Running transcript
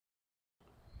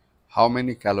how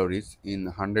many calories in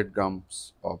 100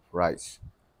 grams of rice.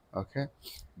 Okay,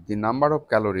 the number of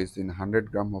calories in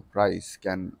 100 gram of rice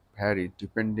can vary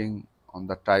depending on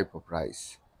the type of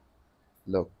rice.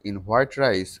 Look, in white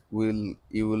rice you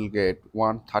will get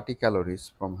 130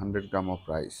 calories from 100 gram of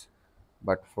rice,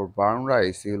 but for brown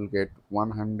rice you will get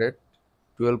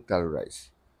 112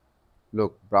 calories.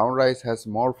 Look, brown rice has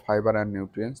more fiber and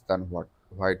nutrients than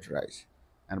white rice,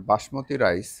 and basmati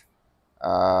rice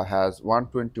has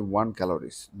 121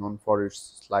 calories, known for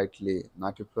its slightly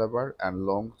nutty flavor and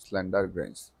long, slender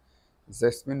grains.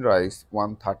 Jasmine rice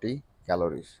 130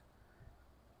 calories.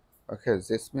 Okay,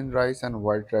 jasmine rice and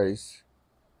white rice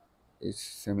is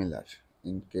similar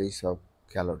in case of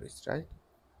calories, right?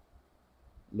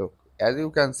 Look, as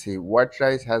you can see, white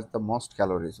rice has the most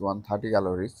calories, 130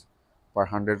 calories per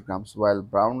 100 grams, while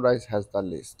brown rice has the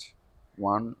least,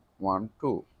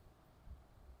 112.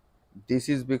 This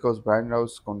is because brown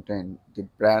rice contain the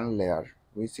bran layer,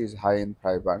 which is high in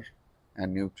fiber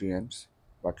and nutrients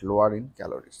but lower in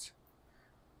calories.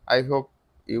 I hope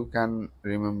you can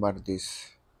remember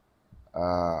this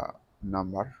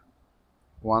number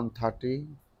 130,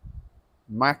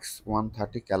 max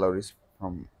 130 calories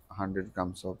from 100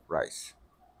 grams of rice.